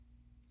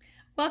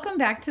Welcome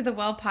back to the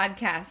Well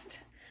Podcast.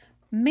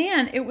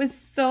 Man, it was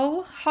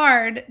so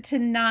hard to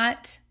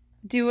not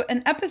do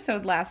an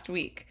episode last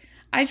week.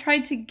 I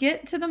tried to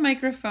get to the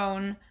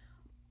microphone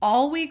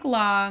all week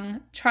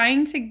long,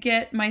 trying to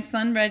get my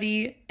son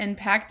ready and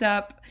packed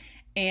up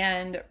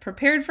and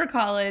prepared for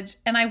college.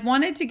 And I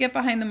wanted to get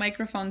behind the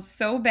microphone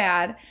so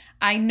bad.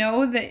 I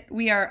know that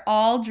we are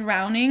all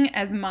drowning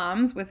as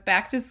moms with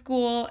back to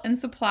school and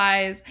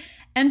supplies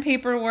and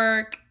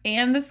paperwork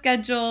and the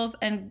schedules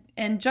and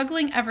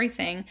juggling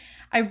everything.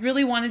 I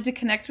really wanted to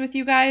connect with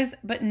you guys,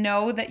 but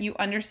know that you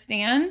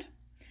understand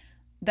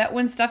that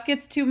when stuff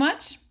gets too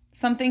much,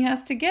 something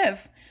has to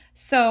give.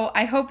 So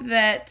I hope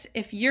that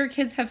if your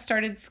kids have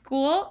started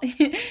school,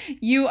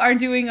 you are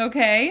doing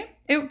okay.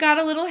 It got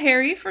a little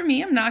hairy for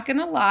me, I'm not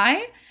gonna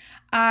lie.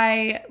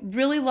 I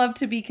really love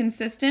to be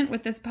consistent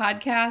with this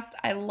podcast.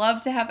 I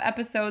love to have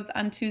episodes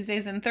on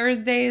Tuesdays and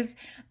Thursdays.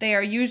 They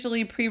are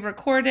usually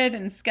pre-recorded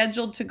and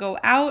scheduled to go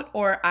out,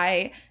 or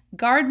I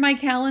guard my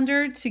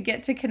calendar to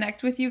get to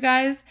connect with you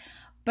guys,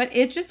 but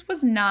it just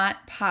was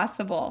not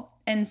possible.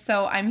 And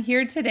so I'm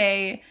here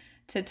today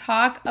to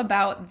talk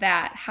about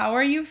that. How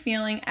are you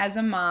feeling as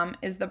a mom?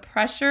 Is the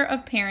pressure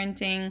of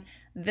parenting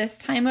this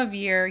time of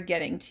year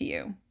getting to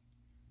you?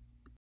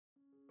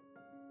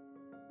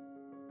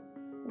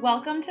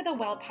 Welcome to the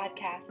Well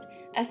Podcast,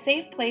 a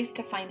safe place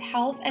to find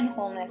health and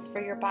wholeness for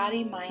your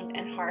body, mind,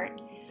 and heart.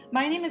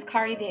 My name is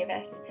Kari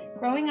Davis,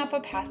 growing up a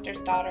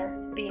pastor's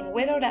daughter, being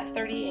widowed at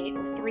 38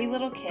 with 3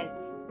 little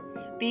kids,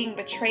 being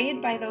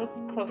betrayed by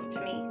those close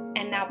to me,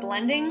 and now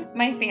blending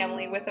my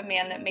family with a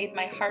man that made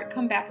my heart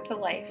come back to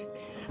life.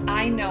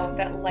 I know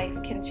that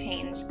life can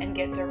change and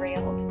get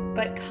derailed,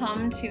 but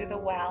come to the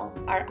Well,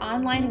 our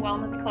online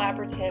wellness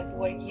collaborative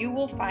where you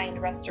will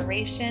find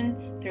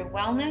restoration through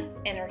wellness,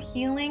 inner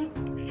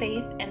healing,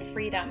 faith, and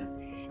freedom.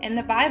 In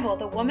the Bible,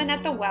 the woman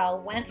at the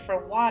well went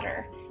for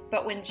water,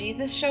 but when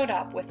Jesus showed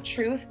up with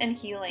truth and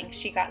healing,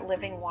 she got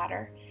living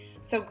water.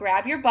 So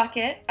grab your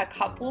bucket, a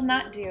cup will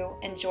not do,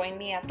 and join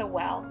me at the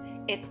well.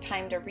 It's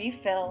time to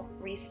refill,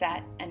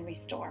 reset, and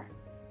restore.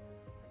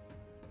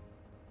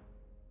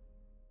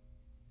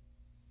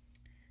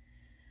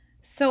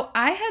 So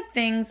I had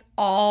things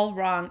all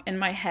wrong in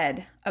my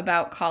head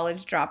about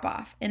college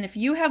drop-off. And if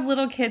you have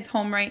little kids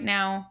home right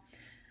now,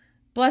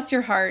 bless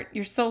your heart,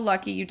 you're so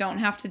lucky you don't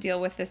have to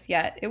deal with this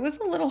yet. It was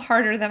a little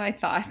harder than I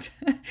thought.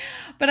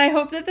 But I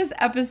hope that this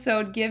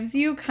episode gives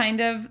you kind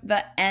of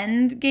the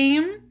end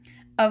game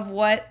of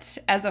what,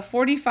 as a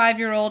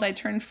 45-year-old, I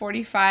turned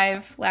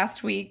 45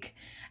 last week,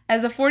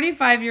 as a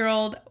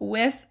 45-year-old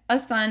with a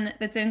son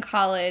that's in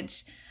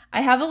college, I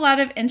have a lot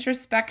of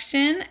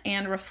introspection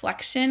and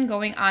reflection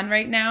going on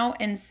right now.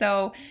 And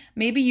so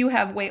maybe you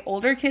have way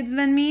older kids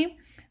than me.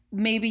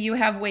 Maybe you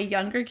have way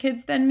younger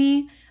kids than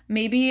me.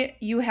 Maybe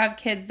you have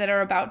kids that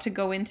are about to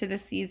go into the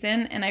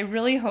season. And I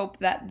really hope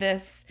that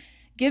this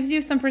gives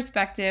you some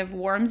perspective,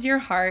 warms your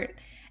heart,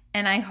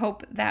 and I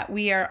hope that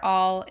we are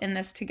all in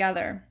this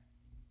together.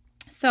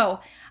 So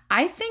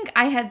I think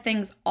I had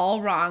things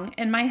all wrong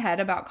in my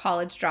head about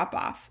college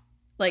drop-off,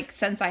 like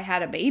since I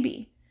had a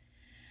baby.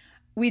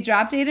 We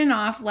dropped Aiden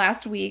off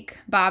last week.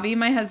 Bobby,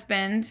 my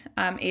husband,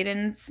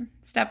 Aiden's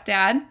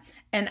stepdad,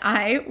 and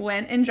I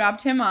went and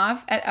dropped him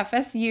off at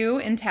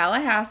FSU in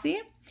Tallahassee.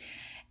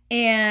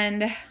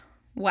 And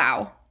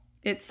wow,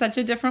 it's such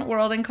a different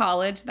world in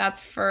college.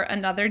 That's for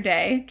another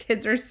day.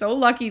 Kids are so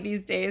lucky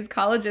these days.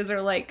 Colleges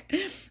are like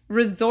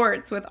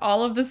resorts with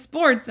all of the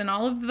sports and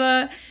all of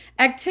the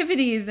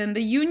activities, and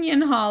the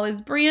Union Hall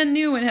is brand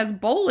new and has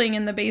bowling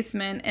in the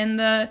basement, and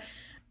the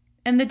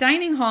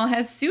dining hall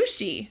has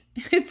sushi.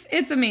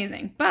 It's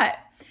amazing. But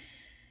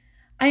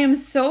I am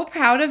so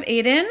proud of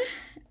Aiden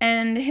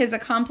and his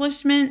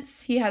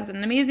accomplishments. He has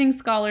an amazing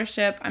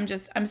scholarship.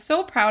 I'm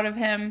so proud of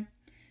him.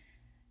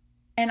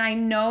 And I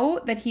know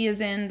that he is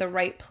in the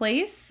right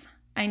place.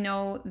 I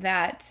know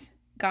that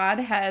God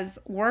has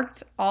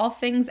worked all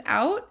things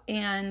out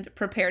and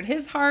prepared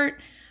his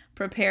heart,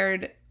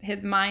 prepared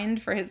his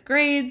mind for his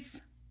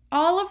grades,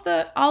 all of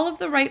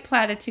the right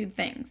platitude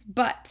things.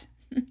 But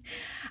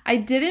I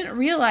didn't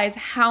realize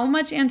how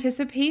much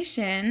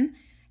anticipation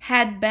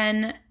had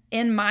been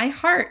in my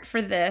heart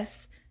for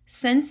this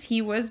since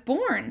he was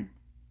born.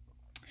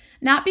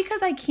 Not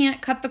because I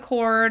can't cut the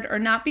cord, or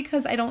not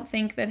because I don't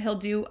think that he'll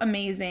do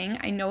amazing.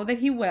 I know that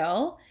he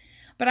will,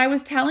 but I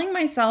was telling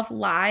myself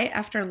lie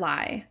after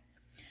lie.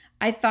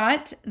 I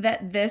thought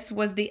that this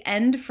was the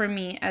end for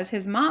me as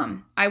his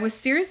mom. I was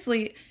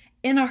seriously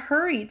in a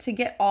hurry to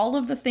get all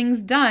of the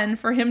things done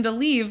for him to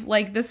leave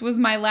like this was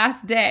my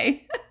last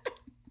day.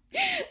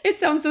 It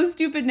sounds so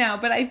stupid now,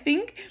 but I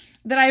think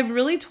that I've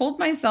really told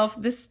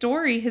myself this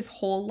story his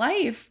whole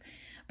life,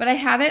 but I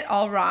had it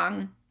all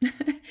wrong.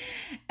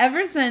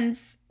 Ever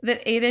since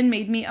that Aiden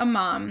made me a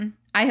mom,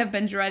 I have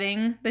been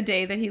dreading the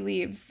day that he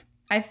leaves.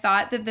 I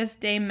thought that this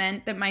day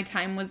meant that my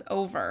time was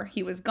over.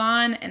 He was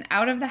gone and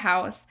out of the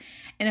house,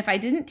 and if I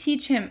didn't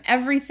teach him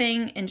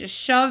everything and just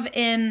shove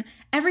in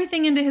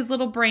everything into his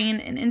little brain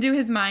and into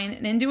his mind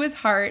and into his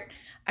heart,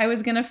 I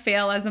was going to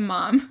fail as a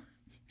mom.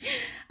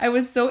 I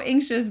was so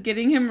anxious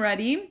getting him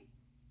ready.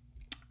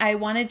 I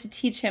wanted to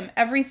teach him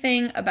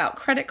everything about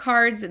credit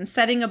cards and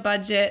setting a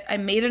budget. I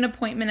made an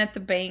appointment at the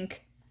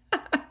bank.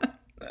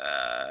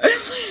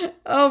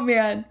 Oh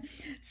man,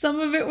 some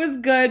of it was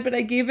good, but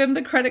I gave him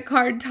the credit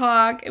card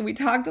talk and we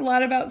talked a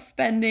lot about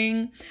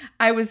spending.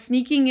 I was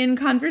sneaking in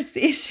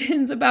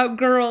conversations about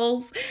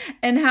girls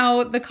and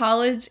how the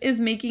college is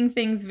making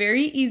things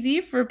very easy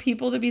for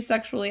people to be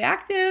sexually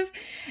active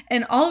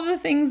and all of the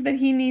things that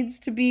he needs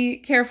to be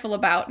careful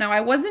about. Now,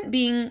 I wasn't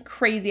being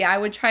crazy. I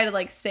would try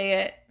to say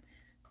it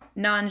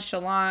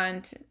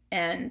nonchalant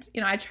and,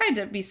 I tried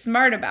to be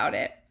smart about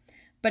it.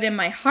 But in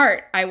my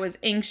heart, I was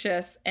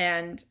anxious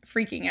and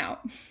freaking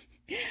out.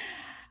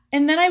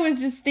 And then I was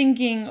just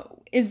thinking,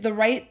 is the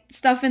right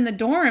stuff in the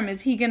dorm?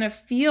 Is he going to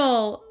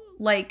feel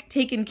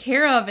taken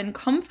care of and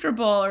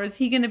comfortable? Or is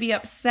he going to be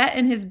upset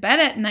in his bed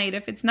at night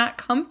if it's not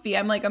comfy?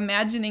 I'm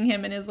imagining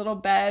him in his little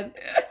bed.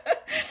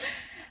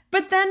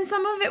 But then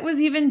some of it was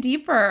even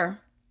deeper.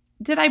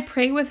 Did I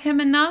pray with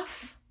him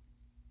enough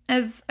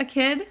as a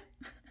kid?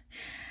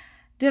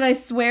 Did I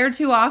swear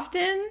too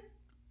often?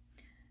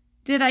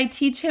 Did I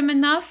teach him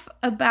enough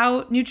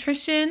about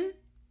nutrition?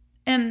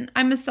 And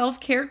I'm a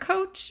self-care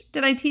coach.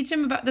 Did I teach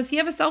him does he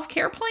have a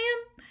self-care plan?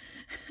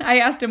 I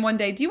asked him one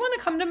day, do you want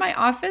to come to my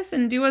office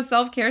and do a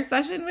self-care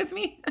session with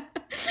me?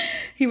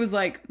 He was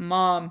like,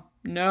 Mom,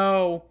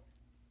 no.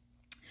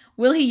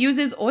 Will he use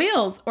his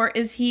oils or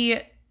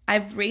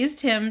I've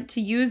raised him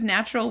to use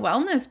natural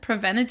wellness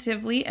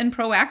preventatively and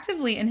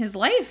proactively in his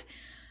life.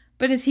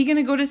 But is he going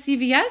to go to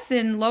CVS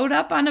and load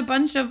up on a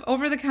bunch of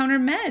over-the-counter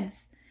meds?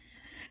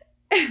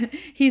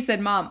 He said,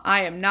 Mom,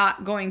 I am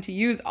not going to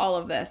use all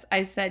of this.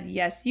 I said,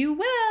 yes, you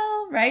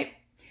will, right?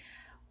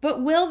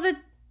 But will the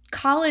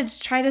college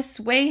try to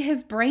sway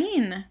his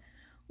brain?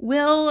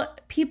 Will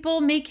people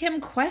make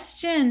him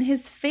question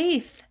his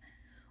faith?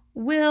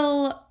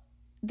 Will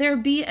there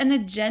be an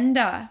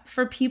agenda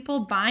for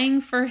people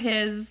buying for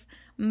his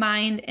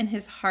mind and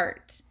his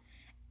heart?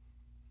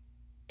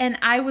 And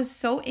I was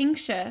so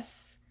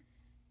anxious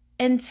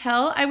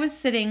until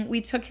we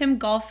took him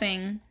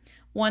golfing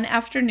one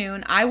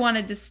afternoon. I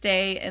wanted to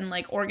stay and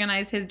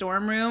organize his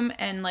dorm room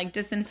and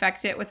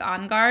disinfect it with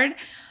On Guard.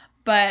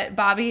 But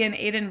Bobby and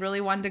Aiden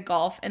really wanted to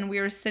golf, and we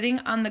were sitting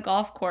on the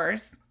golf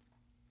course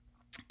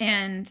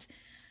and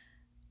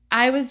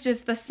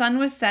the sun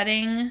was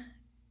setting.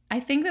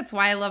 I think that's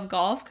why I love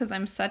golf, because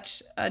I'm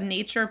such a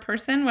nature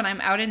person. When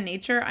I'm out in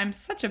nature, I'm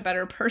such a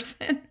better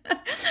person.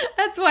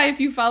 That's why if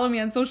you follow me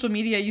on social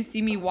media, you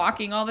see me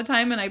walking all the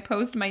time and I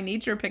post my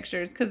nature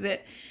pictures because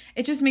it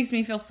just makes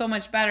me feel so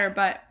much better.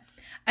 But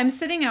I'm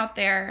sitting out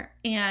there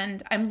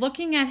and I'm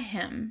looking at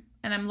him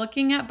and I'm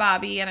looking at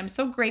Bobby, and I'm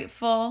so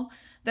grateful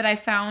that I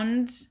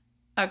found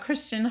a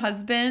Christian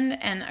husband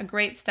and a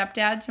great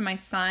stepdad to my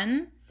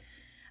son.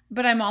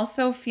 But I'm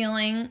also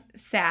feeling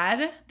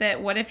sad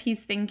that what if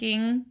he's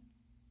thinking,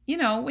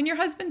 when your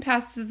husband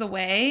passes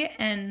away,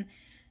 and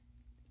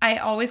I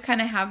always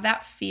kind of have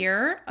that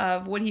fear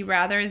of, would he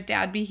rather his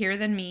dad be here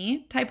than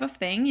me type of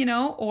thing,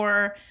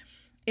 or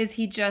is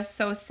he just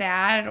so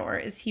sad, or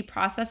is he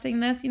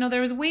processing this?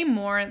 There was way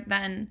more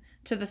than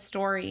to the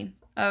story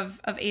of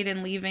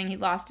Aiden leaving. He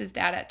lost his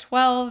dad at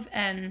 12,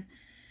 and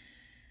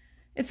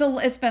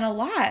it's been a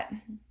lot.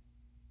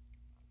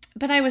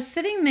 But I was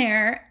sitting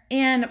there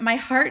and my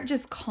heart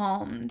just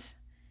calmed.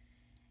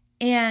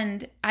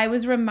 And I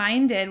was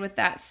reminded with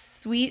that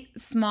sweet,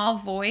 small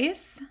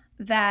voice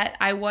that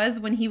I was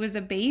when he was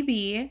a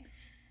baby.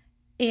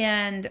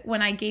 And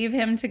when I gave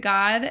him to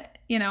God,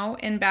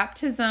 in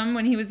baptism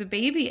when he was a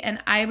baby, and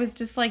I was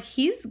just like,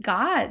 he's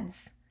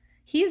God's.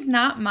 He's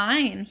not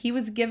mine. He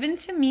was given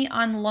to me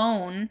on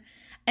loan,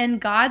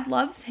 and God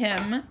loves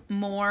him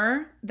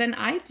more than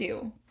I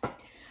do.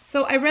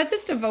 So I read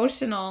this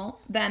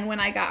devotional then when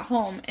I got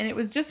home, and it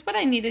was just what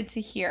I needed to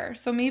hear.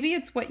 So maybe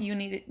it's what you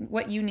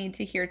need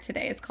to hear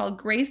today. It's called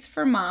Grace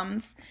for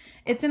Moms.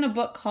 It's in a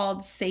book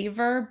called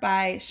Savor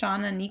by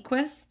Shauna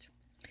Niequist.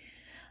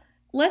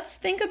 Let's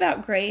think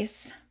about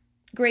grace.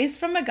 Grace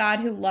from a God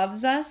who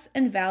loves us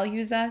and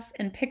values us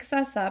and picks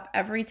us up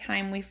every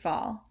time we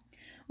fall,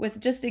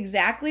 with just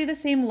exactly the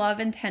same love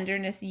and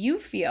tenderness you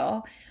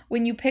feel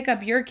when you pick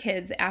up your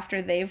kids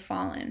after they've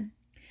fallen.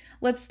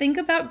 Let's think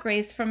about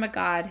grace from a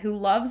God who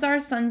loves our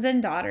sons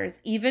and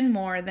daughters even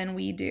more than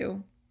we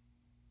do.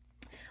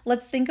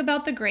 Let's think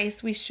about the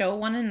grace we show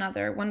one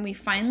another when we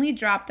finally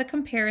drop the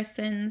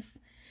comparisons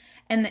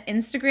and the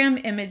Instagram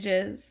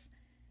images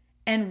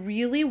and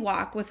really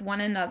walk with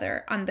one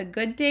another on the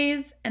good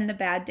days and the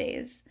bad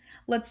days.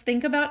 Let's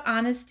think about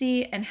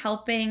honesty and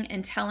helping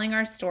and telling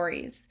our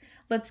stories.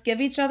 Let's give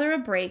each other a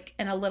break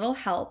and a little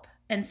help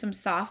and some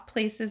soft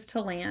places to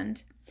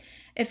land.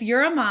 If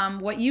you're a mom,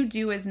 what you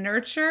do is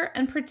nurture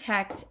and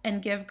protect and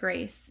give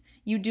grace.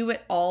 You do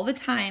it all the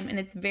time, and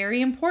it's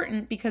very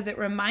important because it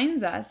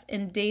reminds us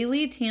in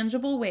daily,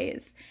 tangible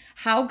ways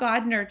how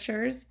God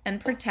nurtures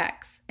and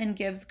protects and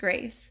gives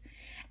grace.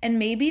 And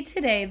maybe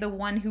today, the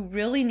one who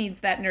really needs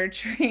that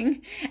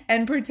nurturing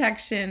and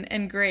protection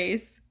and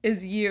grace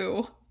is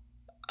you.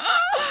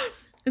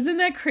 Isn't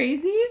that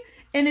crazy?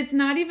 And it's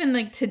not even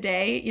like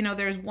today,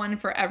 there's one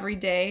for every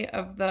day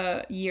of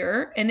the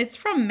year, and it's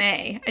from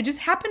May. I just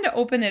happened to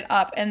open it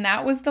up, and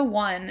that was the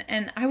one.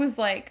 And I was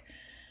like,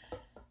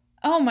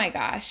 oh my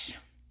gosh,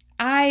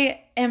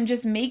 I am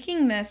just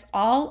making this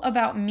all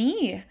about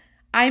me.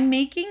 I'm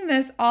making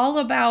this all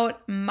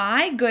about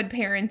my good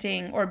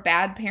parenting or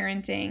bad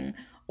parenting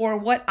or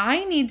what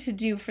I need to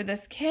do for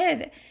this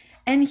kid.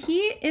 And he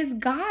is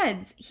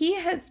God's. He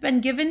has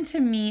been given to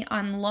me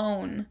on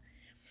loan.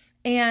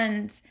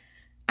 And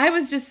I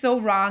was just so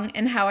wrong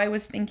in how I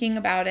was thinking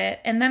about it.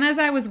 And then as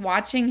I was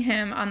watching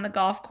him on the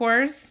golf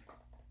course,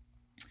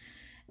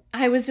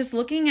 I was just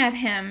looking at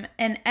him,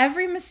 and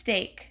every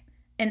mistake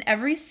and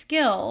every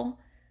skill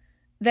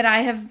that I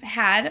have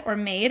had or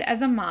made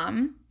as a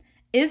mom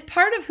is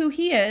part of who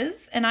he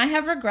is. And I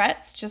have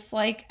regrets just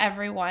like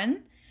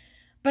everyone.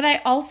 But I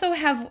also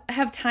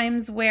have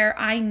times where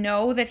I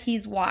know that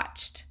he's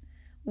watched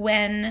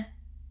when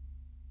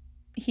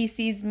he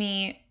sees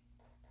me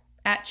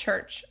at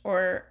church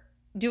or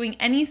doing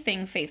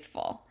anything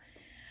faithful.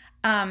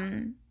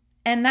 And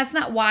that's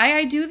not why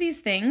I do these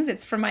things.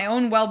 It's for my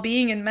own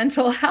well-being and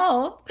mental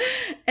health,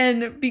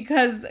 and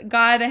because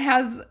God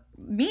has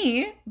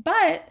me.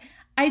 But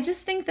I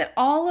just think that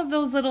all of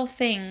those little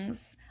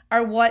things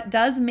are what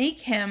does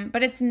make him,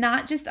 but it's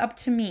not just up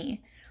to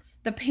me.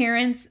 The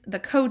parents, the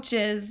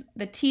coaches,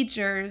 the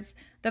teachers,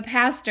 the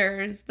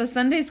pastors, the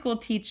Sunday school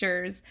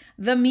teachers,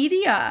 the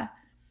media,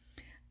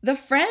 the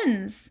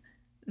friends,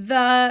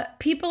 the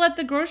people at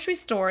the grocery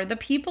store, the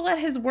people at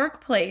his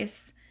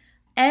workplace,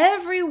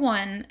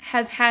 everyone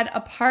has had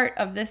a part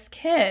of this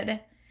kid.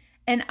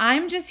 And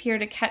I'm just here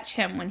to catch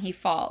him when he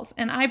falls.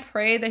 And I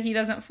pray that he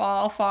doesn't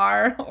fall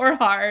far or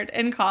hard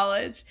in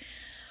college.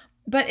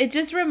 But it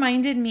just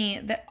reminded me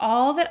that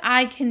all that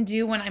I can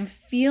do when I'm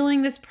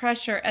feeling this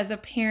pressure as a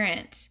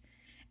parent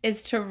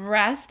is to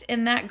rest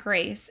in that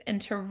grace and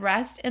to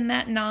rest in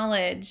that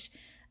knowledge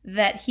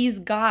that he's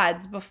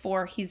God's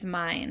before he's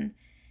mine.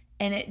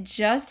 And it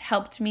just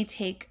helped me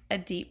take a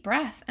deep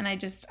breath. And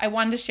I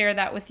wanted to share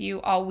that with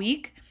you all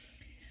week,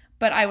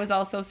 but I was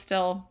also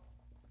still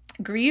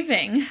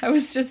grieving. I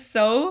was just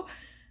so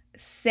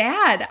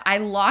sad. I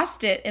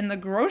lost it in the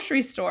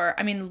grocery store.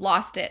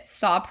 Lost it.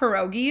 Saw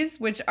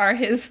pierogies, which are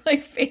his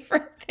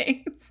favorite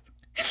things,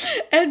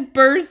 and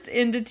burst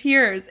into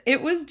tears.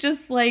 It was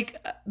just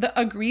like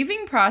a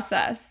grieving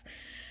process.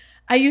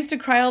 I used to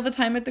cry all the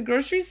time at the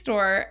grocery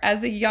store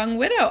as a young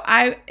widow.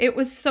 It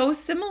was so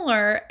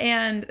similar,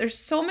 and there's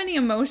so many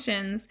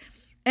emotions.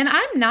 And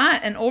I'm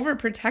not an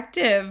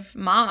overprotective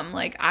mom.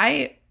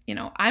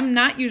 I'm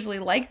not usually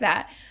like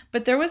that.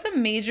 But there was a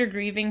major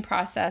grieving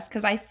process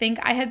because I think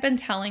I had been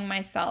telling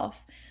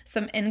myself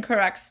some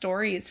incorrect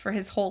stories for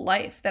his whole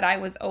life, that I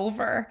was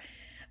over,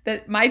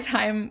 that my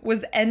time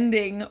was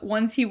ending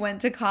once he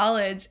went to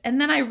college. And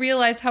then I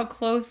realized how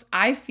close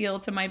I feel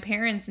to my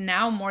parents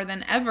now more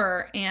than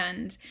ever,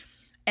 and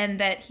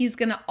that he's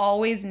going to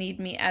always need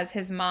me as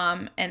his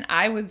mom, and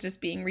I was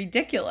just being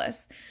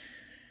ridiculous.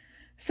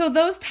 So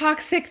those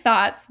toxic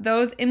thoughts,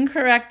 those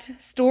incorrect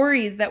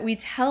stories that we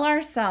tell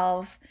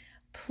ourselves,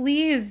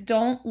 please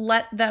don't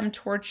let them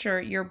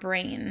torture your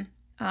brain.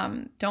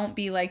 Don't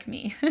be like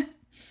me.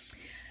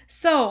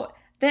 So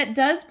that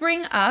does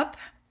bring up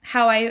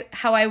how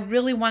I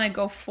really want to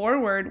go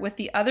forward with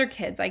the other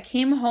kids. I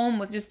came home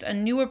with just a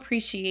new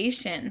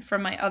appreciation for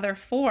my other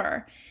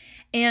 4,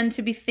 and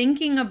to be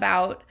thinking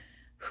about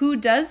who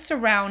does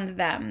surround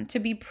them, to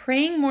be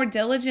praying more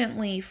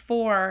diligently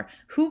for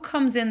who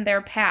comes in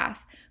their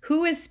path,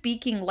 who is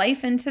speaking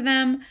life into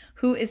them,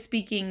 who is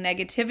speaking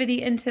negativity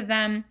into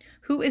them,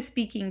 who is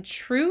speaking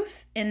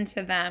truth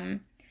into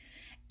them.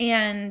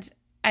 And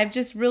I've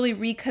just really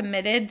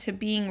recommitted to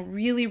being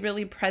really,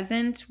 really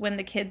present when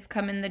the kids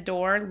come in the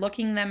door,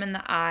 looking them in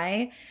the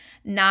eye,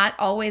 not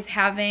always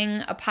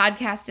having a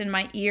podcast in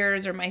my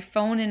ears or my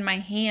phone in my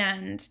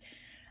hand.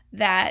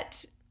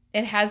 That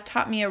it has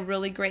taught me a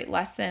really great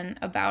lesson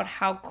about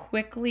how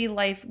quickly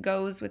life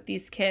goes with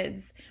these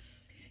kids.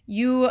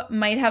 You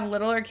might have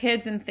littler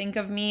kids and think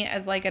of me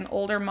as like an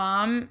older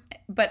mom,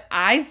 but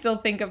I still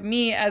think of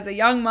me as a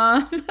young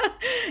mom.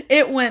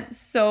 It went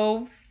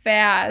so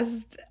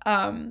fast.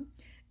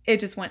 It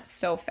just went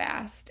so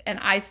fast. And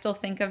I still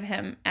think of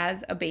him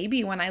as a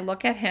baby. When I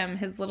look at him,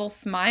 his little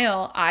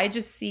smile, I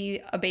just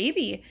see a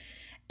baby.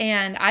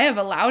 And I have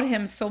allowed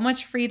him so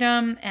much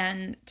freedom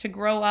and to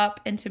grow up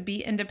and to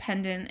be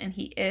independent, and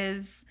he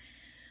is.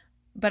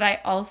 But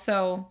I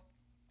also,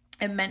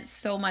 it meant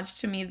so much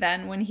to me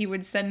then when he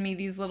would send me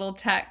these little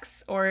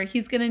texts, or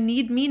he's going to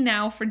need me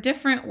now for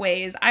different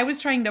ways. I was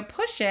trying to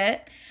push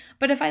it,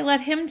 but if I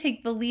let him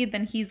take the lead,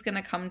 then he's going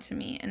to come to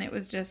me. And it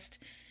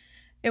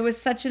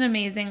was such an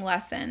amazing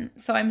lesson.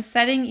 So I'm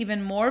setting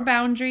even more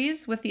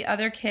boundaries with the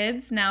other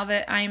kids now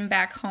that I'm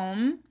back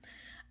home.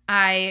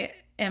 I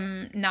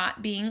am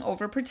not being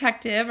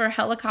overprotective or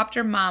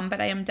helicopter mom, but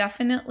I am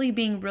definitely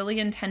being really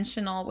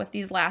intentional with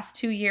these last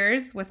 2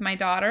 years with my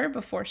daughter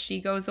before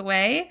she goes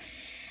away.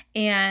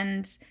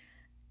 And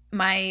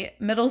My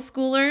middle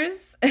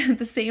schoolers,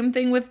 the same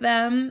thing with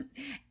them.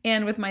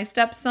 And with my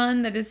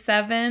stepson that is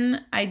 7,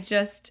 I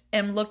just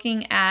am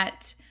looking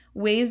at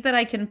ways that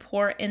I can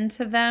pour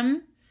into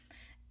them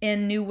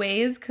in new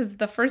ways, because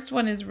the first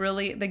one is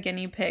really the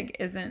guinea pig,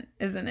 isn't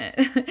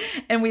it?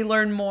 And we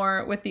learn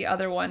more with the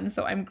other one.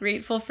 So I'm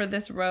grateful for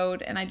this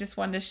road, and I just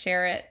wanted to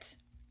share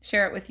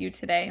it with you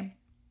today.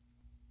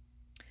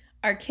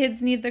 Our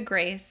kids need the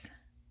grace,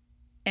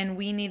 and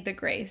we need the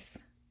grace.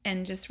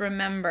 And just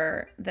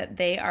remember that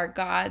they are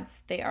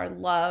God's, they are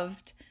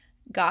loved.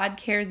 God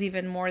cares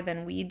even more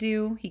than we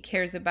do. He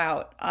cares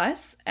about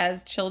us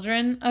as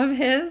children of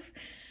His.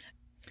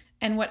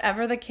 And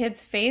whatever the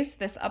kids face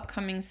this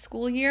upcoming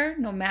school year,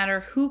 no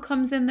matter who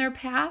comes in their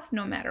path,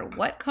 no matter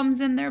what comes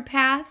in their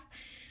path,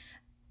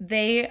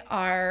 they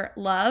are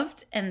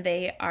loved, and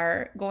they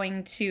are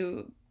going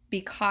to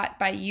be caught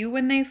by you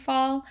when they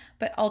fall.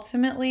 But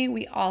ultimately,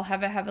 we all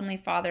have a Heavenly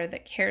Father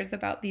that cares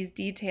about these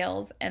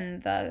details,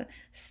 and the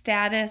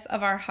status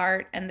of our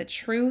heart and the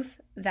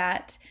truth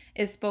that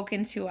is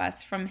spoken to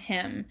us from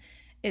Him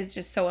is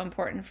just so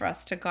important for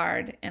us to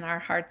guard in our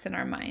hearts and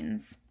our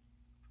minds.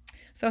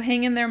 So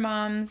hang in there,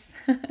 moms.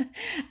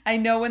 I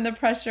know when the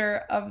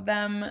pressure of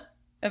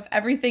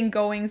everything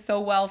going so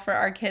well for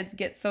our kids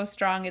gets so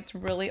strong, it's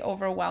really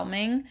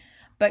overwhelming,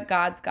 but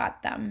God's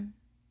got them.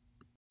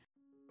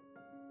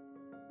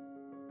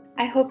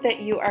 I hope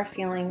that you are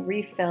feeling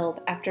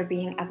refilled after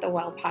being at the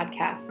Well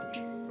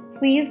podcast.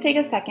 Please take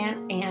a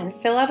second and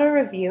fill out a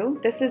review.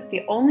 This is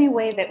the only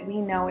way that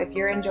we know if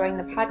you're enjoying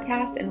the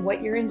podcast and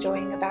what you're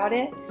enjoying about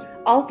it.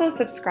 Also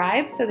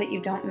subscribe so that you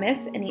don't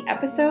miss any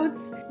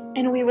episodes.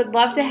 And we would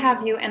love to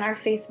have you in our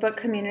Facebook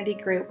community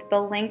group.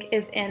 The link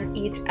is in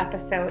each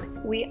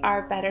episode. We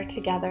are better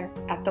together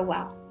at the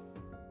Well.